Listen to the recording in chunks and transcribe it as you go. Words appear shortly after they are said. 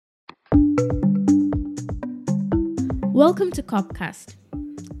Welcome to Copcast.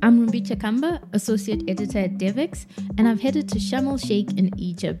 I'm Rumbi Chakamba, Associate Editor at DevEx, and I've headed to Sharm el-Sheikh in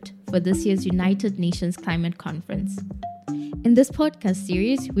Egypt for this year's United Nations Climate Conference. In this podcast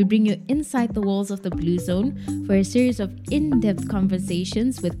series, we bring you inside the walls of the Blue Zone for a series of in-depth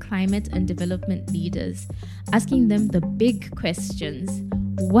conversations with climate and development leaders, asking them the big questions.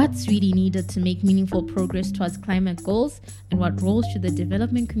 What's really needed to make meaningful progress towards climate goals, and what role should the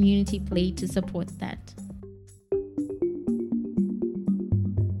development community play to support that?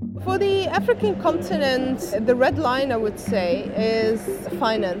 For the African continent, the red line, I would say, is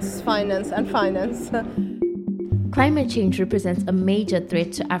finance. Climate change represents a major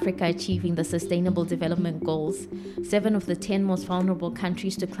threat to Africa achieving the Sustainable Development Goals. 7 of the 10 most vulnerable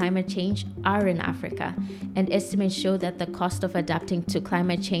countries to climate change are in Africa, and estimates show that the cost of adapting to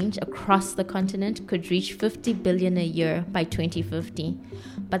climate change across the continent could reach $50 billion a year by 2050.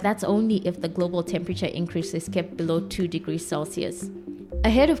 But that's only if the global temperature increase is kept below 2 degrees Celsius.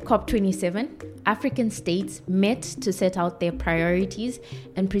 Ahead of COP27, African states met to set out their priorities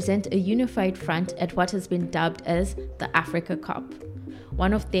and present a unified front at what has been dubbed as the Africa COP.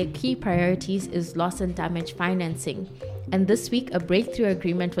 One of their key priorities is loss and damage financing, and this week a breakthrough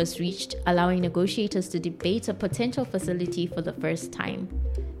agreement was reached, allowing negotiators to debate a potential facility for the first time.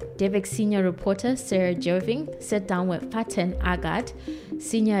 DevEx senior reporter Sarah Jerving sat down with Faten Agad,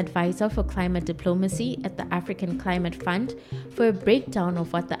 senior advisor for climate diplomacy at the African Climate Fund, for a breakdown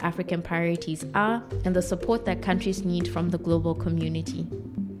of what the African priorities are and the support that countries need from the global community.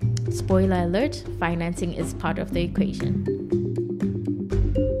 Spoiler alert, financing is part of the equation.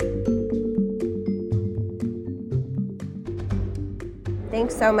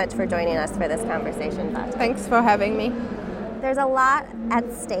 Thanks so much for joining us for this conversation, Faten. Thanks for having me. There's a lot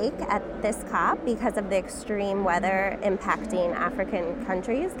at stake at this COP because of the extreme weather impacting African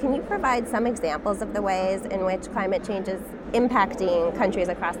countries. Can you provide some examples of the ways in which climate change is impacting countries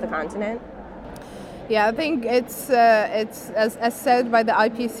across the continent? Yeah, I think it's as said by the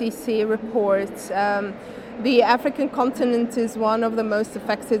IPCC report, the African continent is one of the most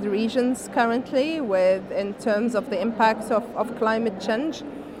affected regions currently in terms of the impacts of climate change.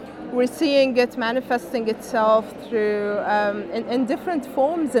 We're seeing it manifesting itself through, in different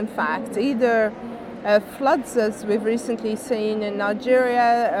forms, in fact, either floods, as we've recently seen in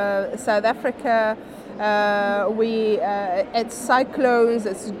Nigeria, South Africa, it's cyclones,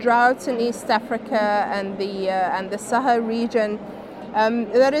 it's droughts in East Africa and the Sahel region.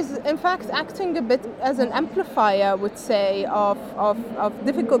 That is, in fact, acting a bit as an amplifier, I would say, of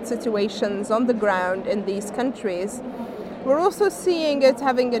difficult situations on the ground in these countries. We're also seeing it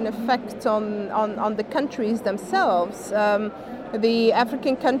having an effect on the countries themselves. The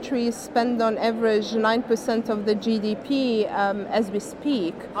African countries spend on average 9% of the GDP as we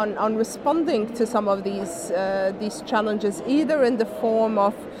speak on responding to some of these challenges, either in the form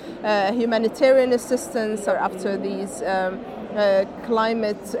of humanitarian assistance or after these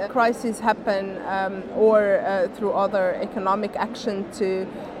climate crises happen, or through other economic action to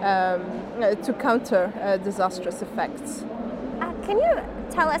counter disastrous effects. Can you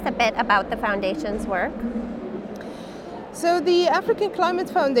tell us a bit about the Foundation's work? So the African Climate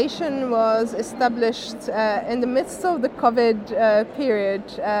Foundation was established in the midst of the COVID period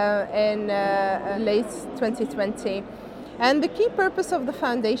in late 2020. And the key purpose of the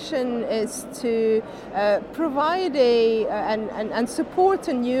foundation is to provide and support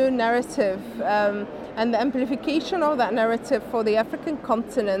a new narrative and the amplification of that narrative for the African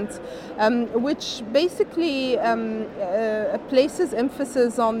continent, which basically places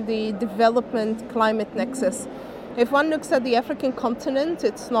emphasis on the development climate nexus. If one looks at the African continent,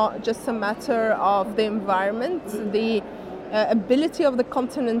 it's not just a matter of the environment. The ability of the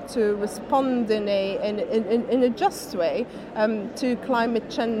continent to respond in a just way to climate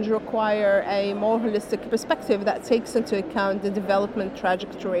change require a more holistic perspective that takes into account the development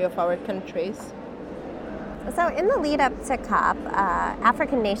trajectory of our countries. So in the lead up to COP,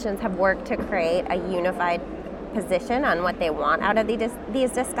 African nations have worked to create a unified position on what they want out of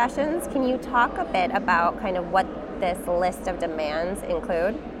these discussions. Can you talk a bit about kind of what this list of demands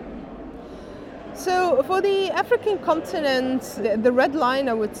include? So for the African continent, the red line,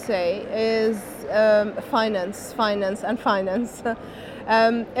 I would say, is finance.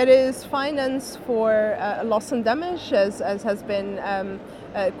 It is finance for loss and damage, as has been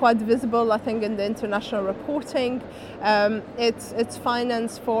quite visible, I think, in the international reporting. It's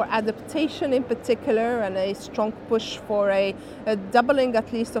finance for adaptation in particular, and a strong push for a doubling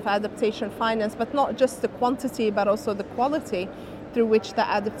at least of adaptation finance, but not just the quantity, but also the quality through which the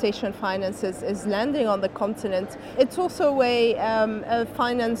adaptation finance is landing on the continent. It's also a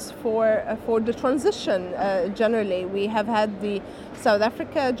finance for the transition generally. We have had the South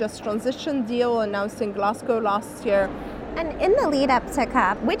Africa Just Transition deal announced in Glasgow last year. And in the lead up to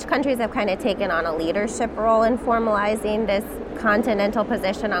COP, which countries have kind of taken on a leadership role in formalizing this continental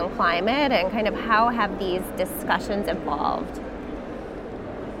position on climate, and kind of how have these discussions evolved?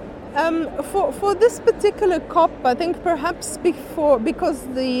 For this particular COP, I think perhaps because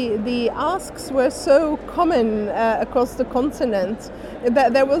the asks were so common across the continent,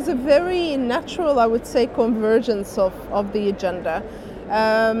 that there was a very natural, I would say, convergence of the agenda.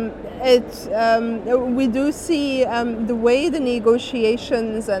 We do see the way the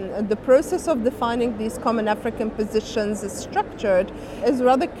negotiations and the process of defining these common African positions is structured is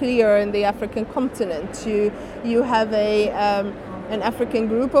rather clear in the African continent. You have an African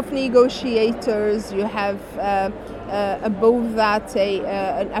group of negotiators. You have above that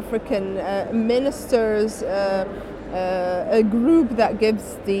an African ministers. A group that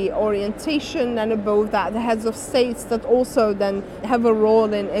gives the orientation, and above that the heads of states that also then have a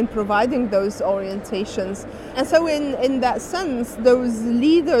role in providing those orientations. And so in that sense, those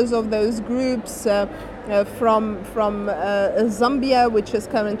leaders of those groups from Zambia, which is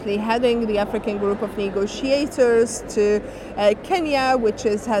currently heading the African group of negotiators, to Kenya, which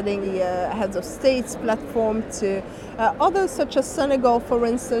is heading the heads of states platform, to others such as Senegal, for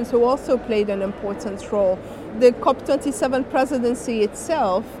instance, who also played an important role. The COP27 presidency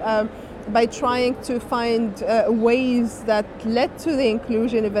itself, by trying to find ways that led to the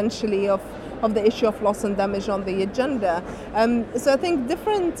inclusion eventually of the issue of loss and damage on the agenda. So I think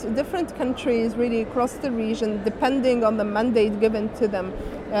different countries really across the region, depending on the mandate given to them,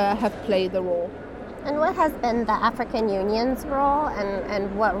 have played a role. And what has been the African Union's role,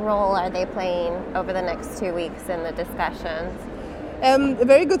 and what role are they playing over the next 2 weeks in the discussions? A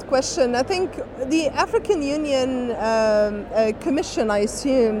very good question. I think the African Union Commission, I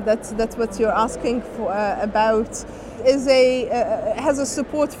assume that's what you're asking for about, has a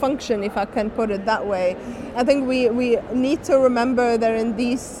support function, if I can put it that way. I think we need to remember that in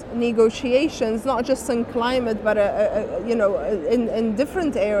these negotiations, not just in climate, but in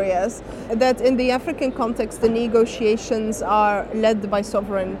different areas, that in the African context, the negotiations are led by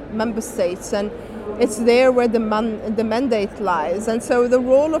sovereign member states, and it's there where the mandate lies. And so the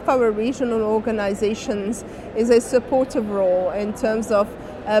role of our regional organizations is a supportive role in terms of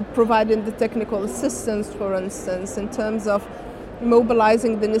providing the technical assistance, for instance, in terms of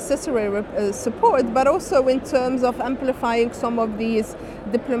mobilizing the necessary support, but also in terms of amplifying some of these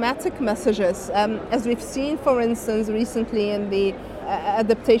diplomatic messages. As we've seen, for instance, recently in the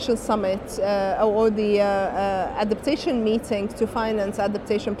adaptation summit or the adaptation meeting to finance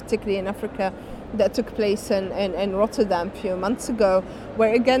adaptation, particularly in Africa, that took place in Rotterdam a few months ago,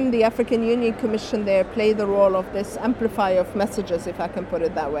 where again the African Union Commission there played the role of this amplifier of messages, if I can put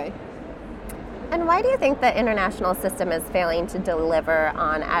it that way. And why do you think the international system is failing to deliver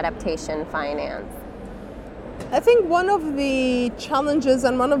on adaptation finance? I think one of the challenges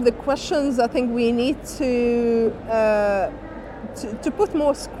and one of the questions I think we need to put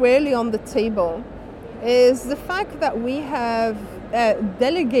more squarely on the table is the fact that we have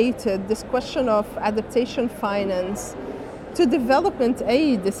delegated this question of adaptation finance to development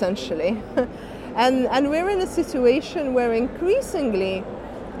aid, essentially. and we're in a situation where increasingly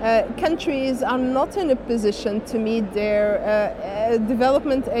countries are not in a position to meet their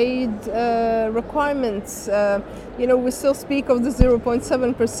development aid requirements. We still speak of the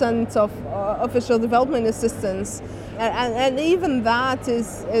 0.7% of official development assistance, and even that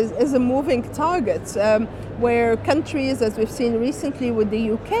is a moving target, where countries, as we've seen recently with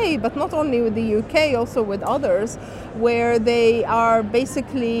the UK, but not only with the UK, also with others, where they are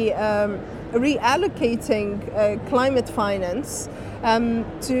basically reallocating climate finance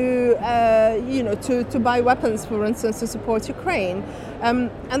to buy weapons, for instance, to support Ukraine.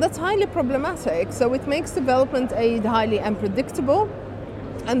 And that's highly problematic. So it makes development aid highly unpredictable,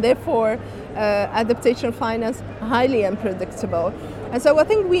 and therefore adaptation finance highly unpredictable. And so I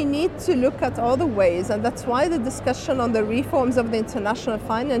think we need to look at all the ways, and that's why the discussion on the reforms of the international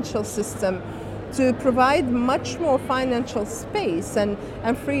financial system to provide much more financial space and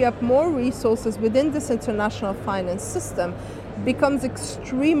free up more resources within this international finance system becomes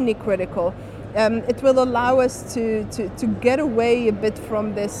extremely critical. It will allow us to get away a bit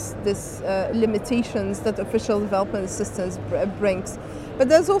from this limitations that official development assistance brings. But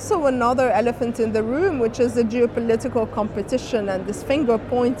there's also another elephant in the room, which is the geopolitical competition and this finger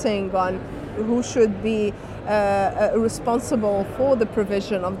pointing on who should be responsible for the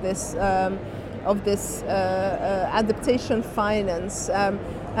provision of this of this adaptation finance.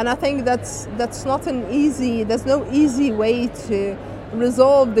 And I think that's not there's no easy way to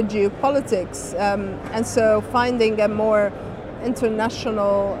resolve the geopolitics. And so finding a more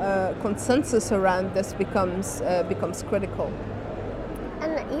international consensus around this becomes critical.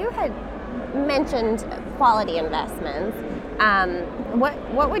 And you had mentioned quality investments.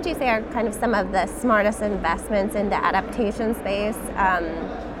 What would you say are kind of some of the smartest investments in the adaptation space?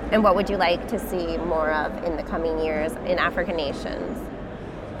 And what would you like to see more of in the coming years in African nations?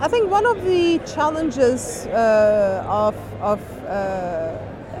 I think one of the challenges of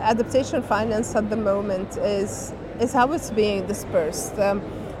adaptation finance at the moment is how it's being dispersed.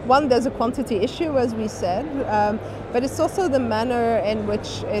 One, there's a quantity issue, as we said, but it's also the manner in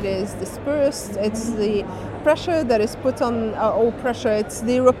which it is dispersed. It's the pressure that is put on, it's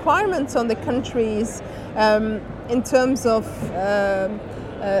the requirements on the countries in terms of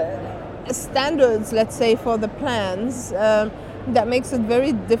standards, let's say, for the plans, that makes it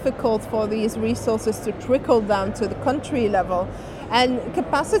very difficult for these resources to trickle down to the country level. And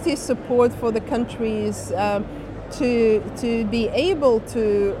capacity support for the countries to be able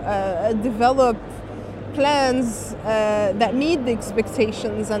to develop plans that meet the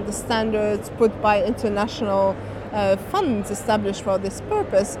expectations and the standards put by international funds established for this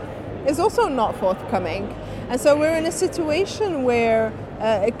purpose is also not forthcoming. And so we're in a situation where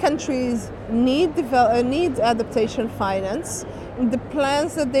countries need adaptation finance. The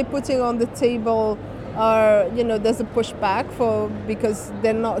plans that they're putting on the table are, there's a pushback because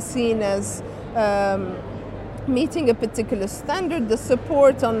they're not seen as meeting a particular standard. The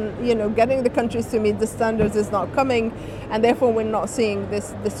support on, getting the countries to meet the standards is not coming, and therefore we're not seeing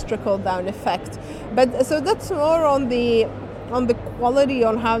this trickle down effect. But so that's more on the quality,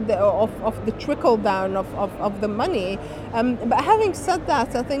 on how of the trickle down of the money. But having said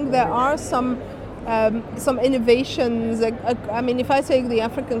that, I think there are some innovations. If I take the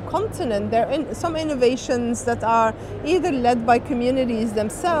African continent, there are some innovations that are either led by communities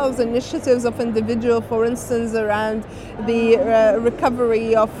themselves, initiatives of individuals, for instance, around the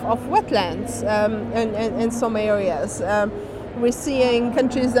recovery of wetlands in some areas. We're seeing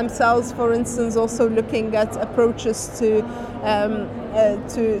countries themselves, for instance, also looking at approaches to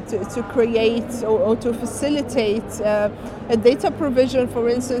create or to facilitate a data provision, for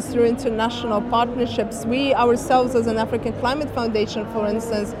instance, through international partnerships. We ourselves, as an African Climate Foundation, for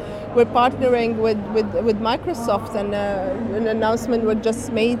instance, we're partnering with Microsoft, and an announcement was just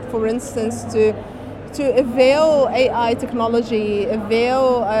made, for instance, to avail AI technology,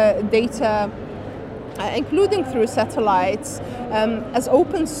 avail data, including through satellites, as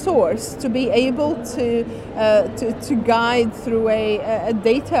open source, to be able to guide through a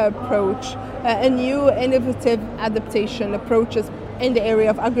data approach, a new innovative adaptation approaches in the area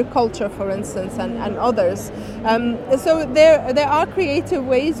of agriculture, for instance, and others. So there are creative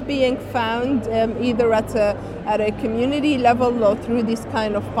ways being found, either at a community level or through these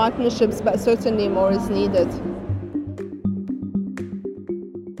kind of partnerships, but certainly more is needed.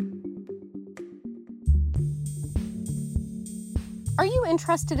 Are you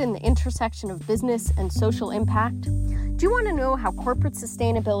interested in the intersection of business and social impact? Do you want to know how corporate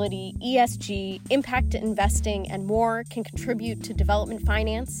sustainability, ESG, impact investing, and more can contribute to development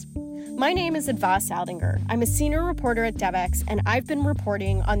finance? My name is Adva Saldinger. I'm a senior reporter at DevEx, and I've been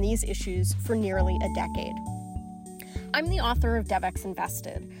reporting on these issues for nearly a decade. I'm the author of DevEx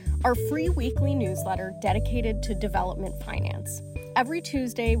Invested, our free weekly newsletter dedicated to development finance. Every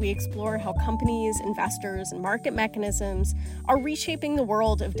Tuesday, we explore how companies, investors, and market mechanisms are reshaping the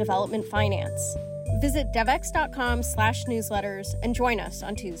world of development finance. Visit devex.com/newsletters and join us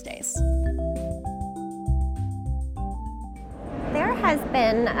on Tuesdays. There has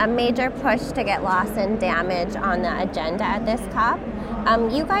been a major push to get loss and damage on the agenda at this COP.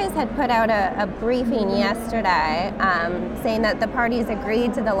 You guys had put out a briefing yesterday saying that the parties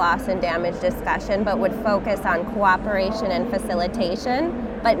agreed to the loss and damage discussion, but would focus on cooperation and facilitation,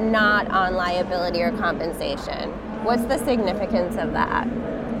 but not on liability or compensation. What's the significance of that?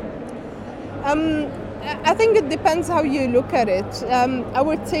 I think it depends how you look at it.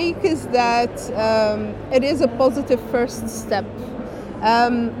 Our take is that it is a positive first step.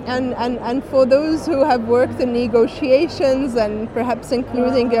 And for those who have worked in negotiations, and perhaps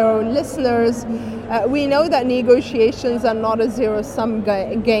including our own listeners, we know that negotiations are not a zero-sum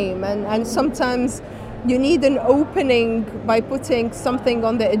game, and sometimes you need an opening by putting something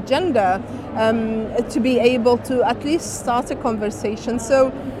on the agenda to be able to at least start a conversation.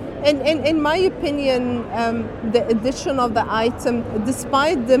 So in my opinion, the addition of the item,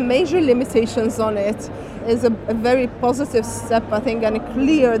 despite the major limitations on it, is a very positive step, I think, and a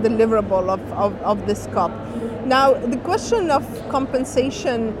clear deliverable of this COP. Now, the question of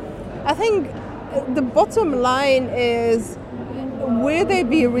compensation, I think the bottom line is, will there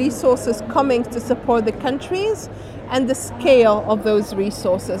be resources coming to support the countries and the scale of those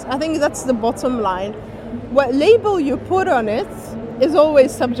resources? I think that's the bottom line. What label you put on it is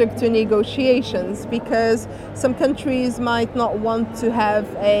always subject to negotiations, because some countries might not want to have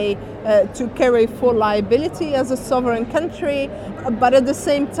to carry full liability as a sovereign country, but at the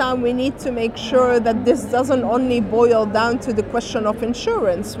same time we need to make sure that this doesn't only boil down to the question of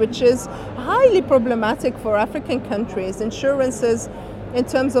insurance, which is highly problematic for African countries. Insurances in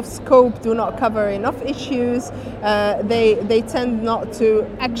terms of scope do not cover enough issues. They tend not to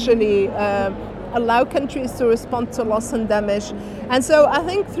actually allow countries to respond to loss and damage. And so I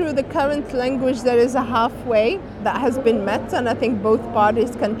think through the current language there is a halfway that has been met, and I think both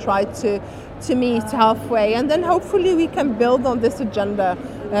parties can try to meet halfway, and then hopefully we can build on this agenda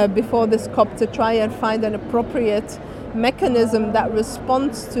before this COP to try and find an appropriate mechanism that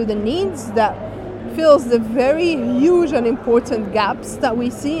responds to the needs, that fills the very huge and important gaps that we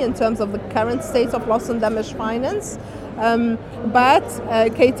see in terms of the current state of loss and damage finance, but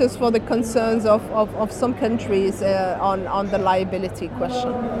caters for the concerns of some countries on the liability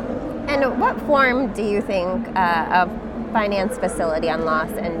question. And what form do you think a finance facility on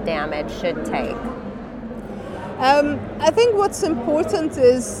loss and damage should take? I think what's important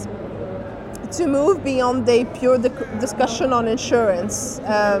is to move beyond a pure discussion on insurance.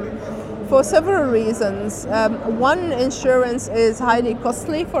 For several reasons. One, insurance is highly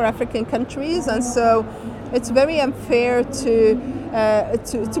costly for African countries, and so it's very unfair to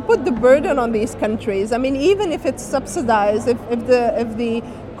put the burden on these countries. I mean, even if it's subsidized, if the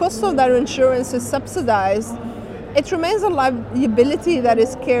cost of their insurance is subsidized, it remains a liability that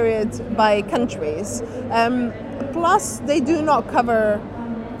is carried by countries. Plus, they do not cover,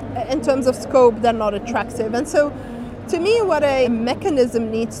 in terms of scope, they're not attractive, and so. To me, what a mechanism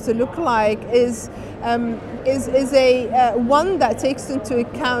needs to look like is a one that takes into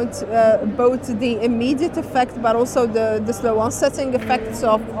account both the immediate effect, but also the slow onsetting effects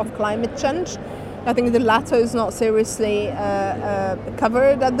of climate change. I think the latter is not seriously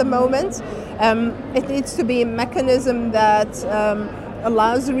covered at the moment. It needs to be a mechanism that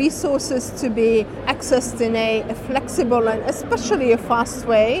allows resources to be accessed in a flexible and especially a fast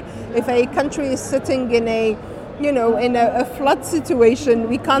way. If a country is sitting in a flood situation,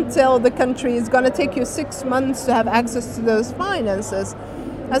 we can't tell the country it's going to take you 6 months to have access to those finances.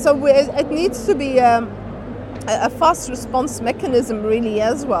 And so it needs to be a fast response mechanism really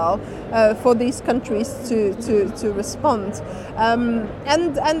as well for these countries to respond. And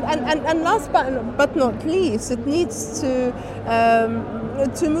last but not least, it needs to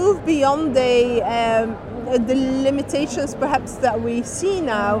move beyond the limitations perhaps that we see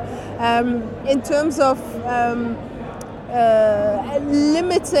now in terms of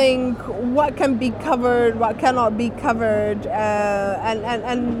limiting what can be covered, what cannot be covered,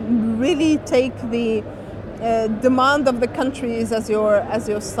 and really take the demand of the countries as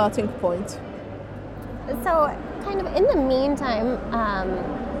your starting point. So kind of in the meantime,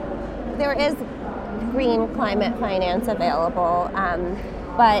 there is green climate finance available.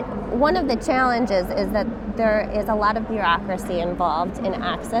 But one of the challenges is that there is a lot of bureaucracy involved in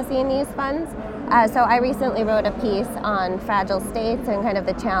accessing these funds. So I recently wrote a piece on fragile states and kind of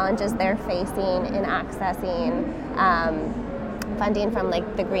the challenges they're facing in accessing funding from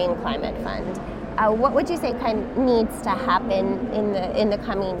like the Green Climate Fund. What would you say kind of needs to happen in the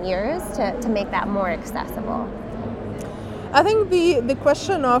coming years to make that more accessible? I think the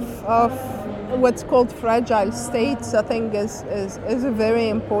question of what's called fragile states, I think, is a very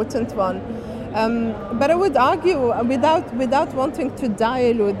important one. But I would argue, without wanting to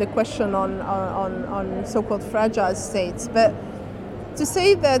dilute the question on so-called fragile states, but to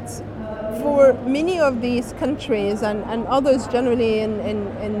say that for many of these countries and others generally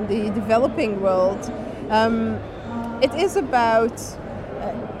in the developing world, it's about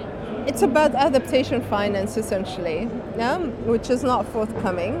adaptation finance essentially, which is not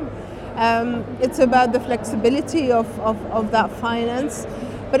forthcoming. It's about the flexibility of that finance,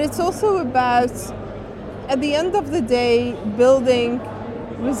 but it's also about, at the end of the day, building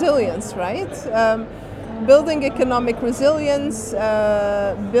resilience, right? Building economic resilience,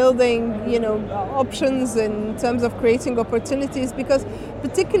 building options in terms of creating opportunities, because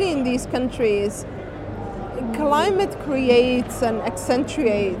particularly in these countries, climate creates and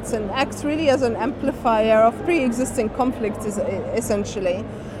accentuates and acts really as an amplifier of pre-existing conflicts essentially.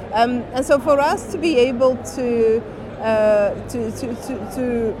 And so for us to be able to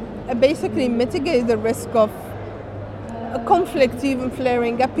basically mitigate the risk of a conflict even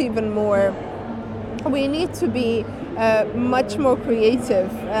flaring up even more, we need to be much more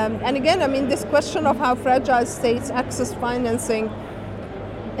creative. And again, I mean, this question of how fragile states access financing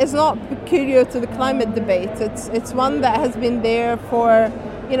is not peculiar to the climate debate. It's one that has been there for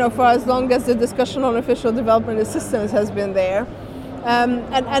as long as the discussion on official development assistance has been there.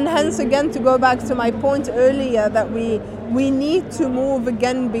 And hence, again, to go back to my point earlier, that we need to move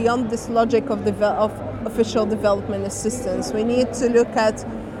again beyond this logic of official development assistance. We need to look at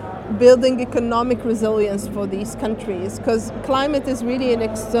building economic resilience for these countries, because climate is really an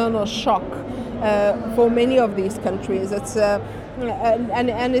external shock for many of these countries. It's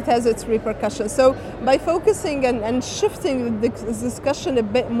and it has its repercussions. So by focusing and shifting the discussion a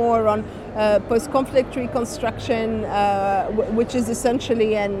bit more on post-conflict reconstruction, which is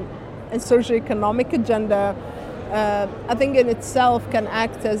essentially a socio-economic agenda, I think in itself can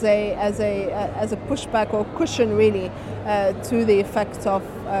act as a pushback or cushion really to the effect of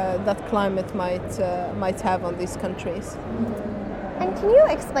that climate might have on these countries. And can you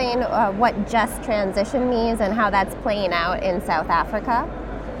explain what just transition means and how that's playing out in South Africa?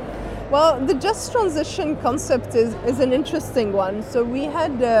 Well, the just transition concept is an interesting one. So we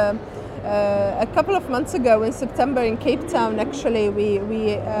had a couple of months ago in September in Cape Town, actually,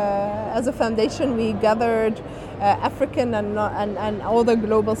 we as a foundation, we gathered African and all the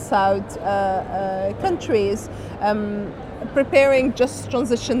Global South countries preparing just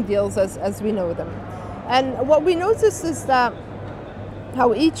transition deals as we know them. And what we noticed is that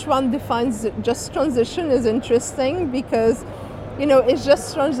how each one defines just transition is interesting, because it's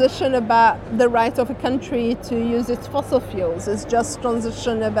just transition about the right of a country to use its fossil fuels. It's just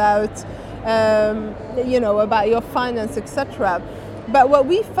transition about about your finance, etc. But what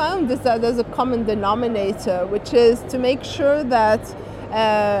we found is that there's a common denominator, which is to make sure that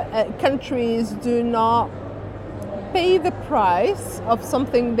countries do not pay the price of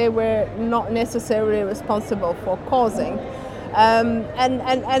something they were not necessarily responsible for causing.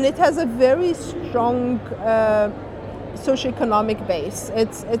 And it has a very strong socioeconomic base.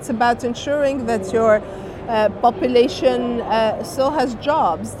 It's about ensuring that your population still has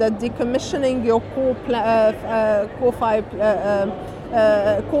jobs, that decommissioning your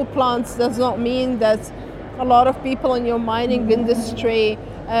coal plants does not mean that a lot of people in your mining industry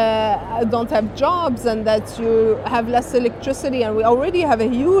don't have jobs, and that you have less electricity. And we already have a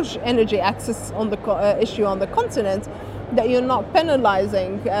huge energy access on the issue on the continent, that you're not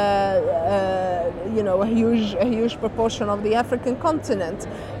penalizing a huge proportion of the African continent.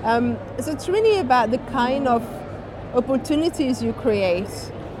 So it's really about the kind of opportunities you create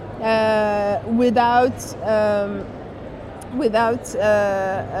without a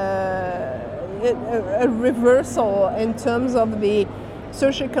reversal in terms of the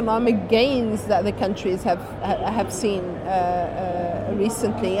socioeconomic gains that the countries have seen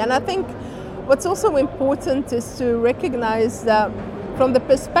recently. And I think what's also important is to recognize that from the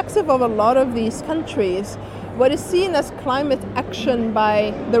perspective of a lot of these countries, what is seen as climate action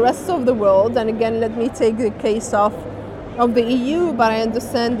by the rest of the world, and again, let me take the case of the EU, but I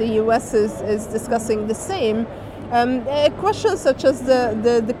understand the US is discussing the same, questions such as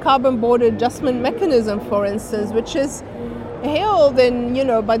the carbon border adjustment mechanism, for instance, which is hailed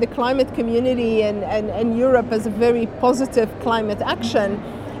by the climate community and Europe as a very positive climate action,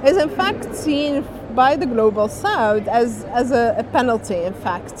 is in fact seen by the Global South as a penalty, in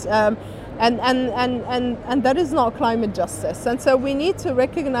fact, and that is not climate justice. And so we need to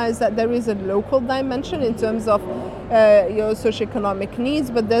recognize that there is a local dimension in terms of your socioeconomic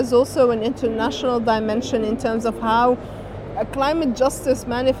needs, but there's also an international dimension in terms of how climate justice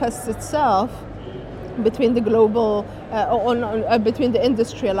manifests itself between the global, between the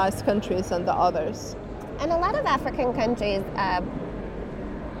industrialized countries and the others. And a lot of African countries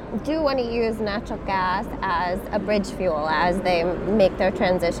do want to use natural gas as a bridge fuel as they make their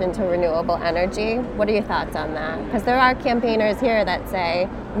transition to renewable energy. What are your thoughts on that? Because there are campaigners here that say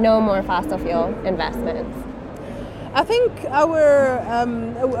no more fossil fuel investments. I think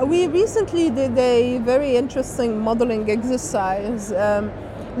we recently did a very interesting modeling exercise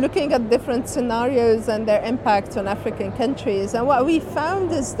looking at different scenarios and their impact on African countries. And what we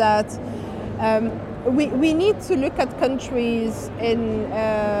found is that we need to look at countries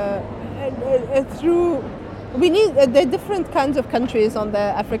we need the different kinds of countries on the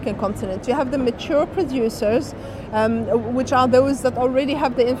African continent. You have the mature producers, which are those that already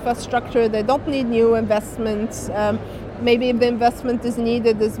have the infrastructure. They don't need new investments. Maybe if the investment is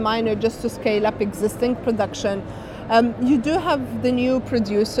needed, is minor, just to scale up existing production. You do have the new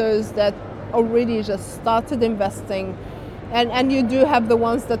producers that already just started investing, and you do have the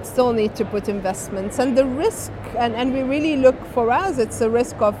ones that still need to put investments. And the risk, and we really look, for us, it's a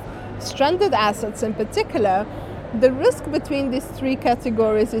risk of stranded assets in particular. The risk between these three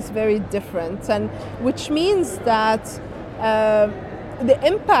categories is very different, and which means that the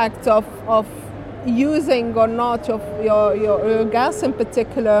impact of using or not of your gas in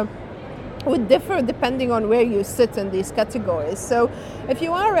particular would differ depending on where you sit in these categories. So if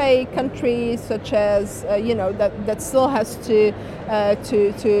you are a country such as that still has to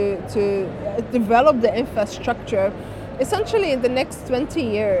develop the infrastructure, essentially in the next 20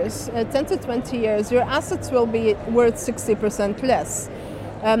 years, 10 to 20 years, your assets will be worth 60% less.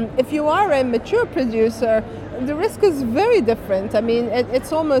 If you are a mature producer, the risk is very different. I mean,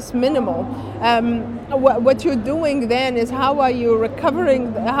 it's almost minimal. What you're doing then is how are you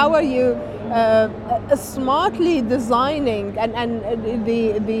recovering, how are you smartly designing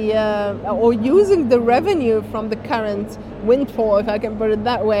or using the revenue from the current windfall, if I can put it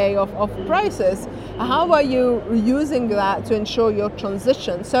that way, of prices. How are you using that to ensure your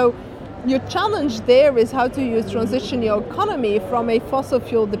transition? So your challenge there is how to transition your economy from a fossil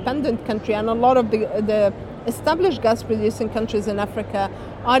fuel dependent country, and a lot of the established gas producing countries in Africa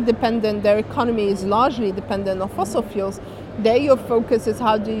are dependent, their economy is largely dependent on fossil fuels. There your focus is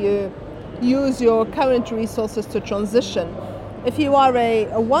how do you use your current resources to transition. If you are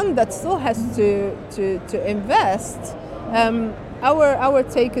a one that still has to invest, our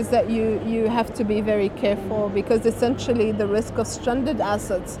take is that you have to be very careful, because essentially the risk of stranded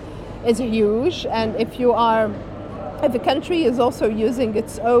assets is huge, and if a country is also using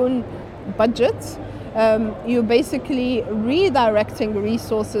its own budget, you're basically redirecting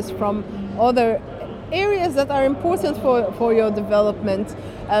resources from other areas that are important for your development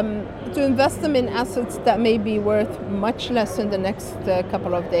to invest them in assets that may be worth much less in the next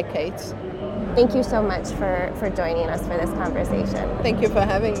couple of decades. Thank you so much for joining us for this conversation. Thank you for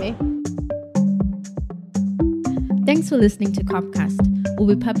having me. Thanks for listening to COPcast.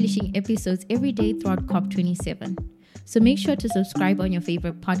 We'll be publishing episodes every day throughout COP27. So make sure to subscribe on your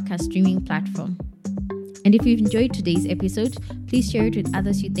favorite podcast streaming platform. And if you've enjoyed today's episode, please share it with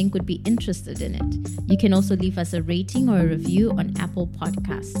others you think would be interested in it. You can also leave us a rating or a review on Apple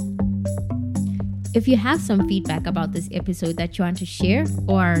Podcasts. If you have some feedback about this episode that you want to share,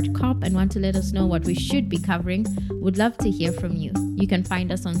 or are at COP and want to let us know what we should be covering, we'd love to hear from you. You can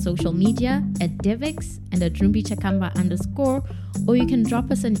find us on social media at Devix and at rumbichakamba_, or you can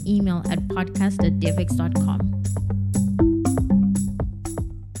drop us an email at podcast@devix.com.